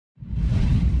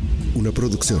una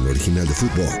producción original de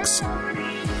Footbox.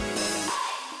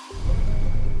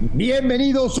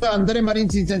 Bienvenidos a André Marín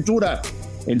Sin Censura,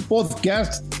 el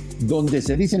podcast donde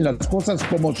se dicen las cosas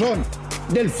como son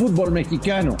del fútbol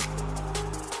mexicano.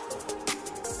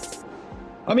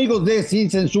 Amigos de Sin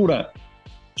Censura,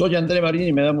 soy André Marín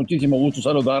y me da muchísimo gusto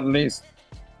saludarles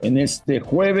en este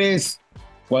jueves,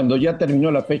 cuando ya terminó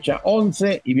la fecha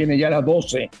 11 y viene ya la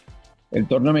 12. El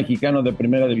torneo mexicano de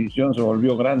primera división se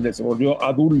volvió grande, se volvió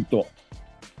adulto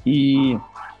y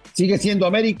sigue siendo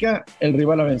América el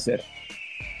rival a vencer.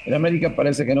 El América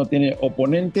parece que no tiene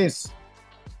oponentes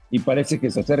y parece que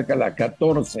se acerca a la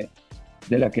 14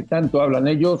 de la que tanto hablan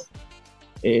ellos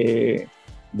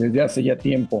desde hace ya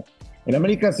tiempo. El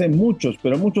América hace muchos,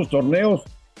 pero muchos torneos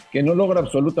que no logra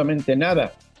absolutamente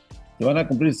nada. Se van a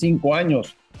cumplir 5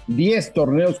 años, 10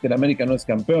 torneos que el América no es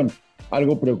campeón.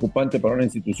 Algo preocupante para una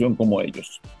institución como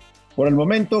ellos. Por el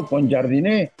momento, con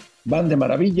Jardiné, van de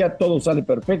maravilla, todo sale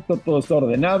perfecto, todo está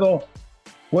ordenado,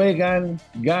 juegan,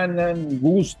 ganan,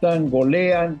 gustan,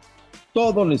 golean,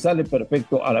 todo le sale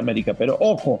perfecto al América. Pero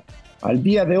ojo, al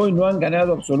día de hoy no han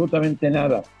ganado absolutamente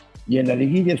nada. Y en la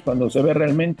liguilla es cuando se ve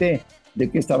realmente de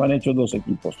qué estaban hechos los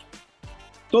equipos.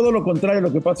 Todo lo contrario a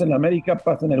lo que pasa en la América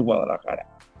pasa en el Guadalajara.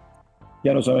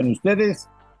 Ya lo saben ustedes,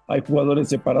 hay jugadores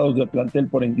separados del plantel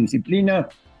por indisciplina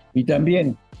y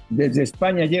también desde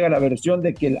España llega la versión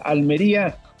de que el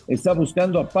Almería está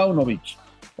buscando a Paunovic.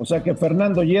 O sea que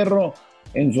Fernando Hierro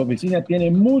en su oficina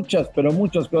tiene muchas, pero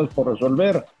muchas cosas por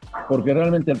resolver, porque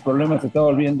realmente el problema se está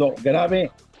volviendo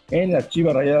grave en las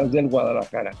Chivas Rayadas del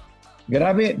Guadalajara.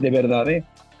 Grave de verdad,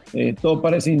 todo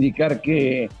parece indicar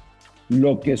que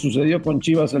lo que sucedió con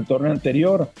Chivas el torneo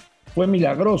anterior fue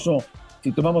milagroso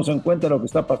si tomamos en cuenta lo que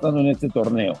está pasando en este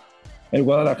torneo. El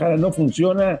Guadalajara no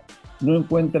funciona, no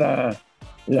encuentra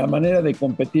la manera de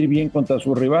competir bien contra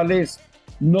sus rivales,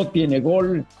 no tiene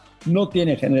gol, no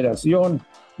tiene generación,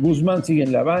 Guzmán sigue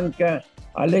en la banca,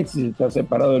 Alexis está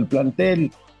separado del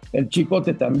plantel, el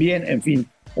Chicote también, en fin,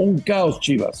 un caos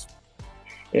Chivas.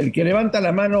 El que levanta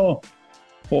la mano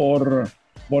por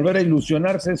volver a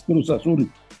ilusionarse es Cruz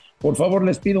Azul. Por favor,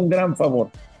 les pido un gran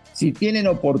favor. Si tienen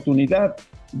oportunidad,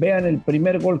 vean el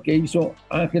primer gol que hizo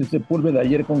Ángel Sepúlveda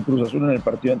ayer con Cruz Azul en el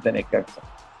partido ante Necaxa.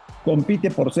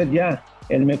 Compite por ser ya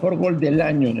el mejor gol del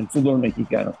año en el fútbol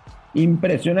mexicano.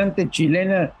 Impresionante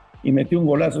chilena y metió un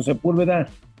golazo Sepúlveda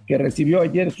que recibió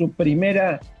ayer su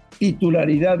primera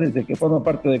titularidad desde que forma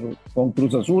parte con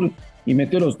Cruz Azul y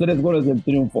metió los 3 goles del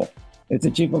triunfo.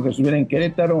 Este chico que estuviera en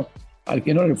Querétaro, al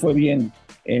que no le fue bien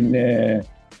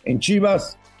en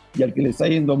Chivas y al que le está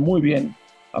yendo muy bien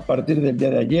a partir del día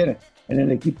de ayer en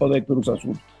el equipo de Cruz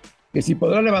Azul. Que si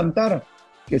podrá levantar,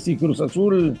 que si Cruz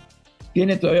Azul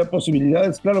tiene todavía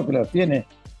posibilidades, claro que las tiene.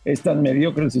 Es tan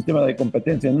mediocre el sistema de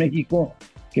competencia en México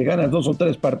que ganas 2 o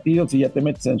 3 partidos y ya te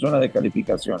metes en zona de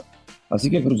calificación. Así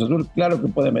que Cruz Azul claro que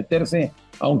puede meterse,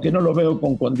 aunque no lo veo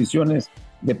con condiciones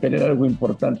de pelear algo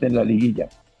importante en la liguilla.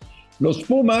 Los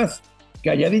Pumas,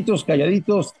 calladitos,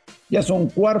 ya son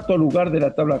 4º lugar de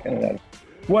la tabla general.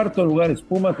 4º lugar es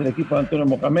Pumas, el equipo de Antonio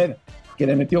Mohamed, que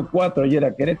le metió 4 ayer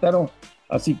a Querétaro.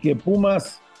 Así que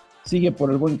Pumas sigue por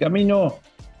el buen camino,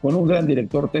 con un gran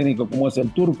director técnico como es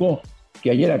el Turco, que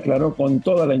ayer aclaró con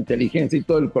toda la inteligencia y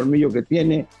todo el colmillo que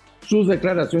tiene sus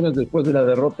declaraciones después de la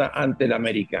derrota ante el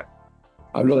América.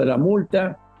 Habló de la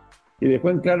multa y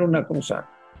dejó en claro una cosa: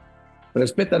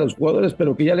 respeta a los jugadores,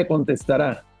 pero que ya le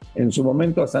contestará en su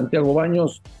momento a Santiago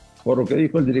Baños por lo que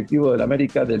dijo el directivo del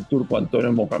América, del Turco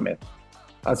Antonio Mohamed.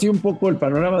 Así un poco el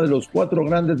panorama de los 4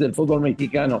 grandes del fútbol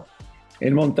mexicano.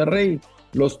 En Monterrey,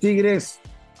 los Tigres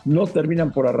no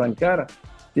terminan por arrancar,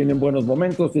 tienen buenos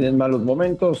momentos, tienen malos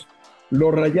momentos.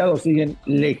 Los Rayados siguen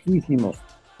lejísimos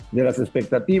de las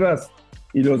expectativas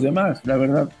y los demás, la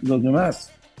verdad, los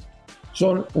demás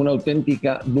son una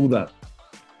auténtica duda.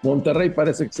 Monterrey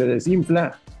parece que se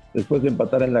desinfla después de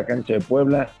empatar en la cancha de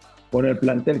Puebla. Con el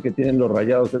plantel que tienen los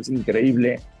Rayados es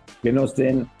increíble que no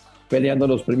estén peleando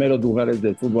los primeros lugares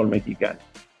del fútbol mexicano.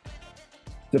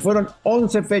 Se fueron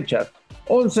 11 fechas,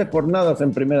 11 jornadas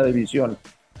en primera división.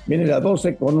 Viene la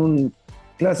 12 con un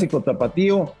clásico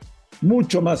tapatío,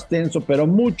 mucho más tenso, pero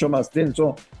mucho más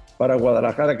tenso para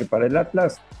Guadalajara que para el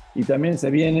Atlas. Y también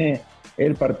se viene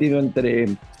el partido entre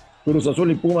Cruz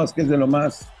Azul y Pumas, que es de lo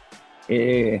más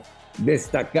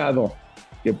destacado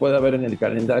que puede haber en el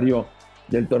calendario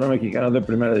del torneo mexicano de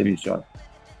primera división.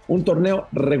 Un torneo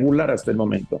regular hasta el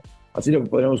momento, así lo que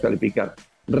podríamos calificar.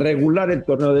 Regular el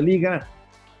torneo de liga,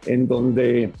 en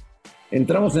donde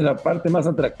entramos en la parte más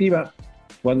atractiva,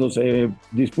 cuando se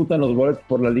disputan los boletos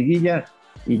por la liguilla,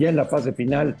 y ya en la fase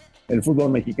final el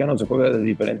fútbol mexicano se juega de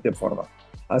diferente forma.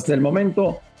 Hasta el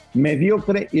momento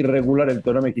mediocre y regular el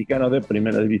torneo mexicano de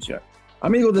primera división.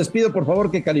 Amigos, les pido por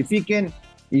favor que califiquen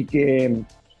y que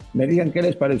me digan qué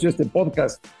les pareció este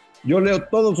podcast. Yo leo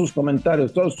todos sus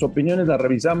comentarios, todas sus opiniones, las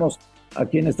revisamos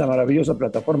aquí en esta maravillosa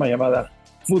plataforma llamada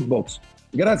Footbox.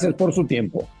 Gracias por su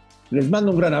tiempo. Les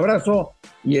mando un gran abrazo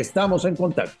y estamos en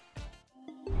contacto.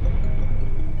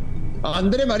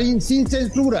 André Marín sin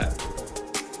censura.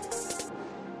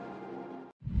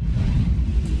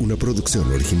 Una producción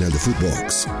original de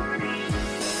Footbox.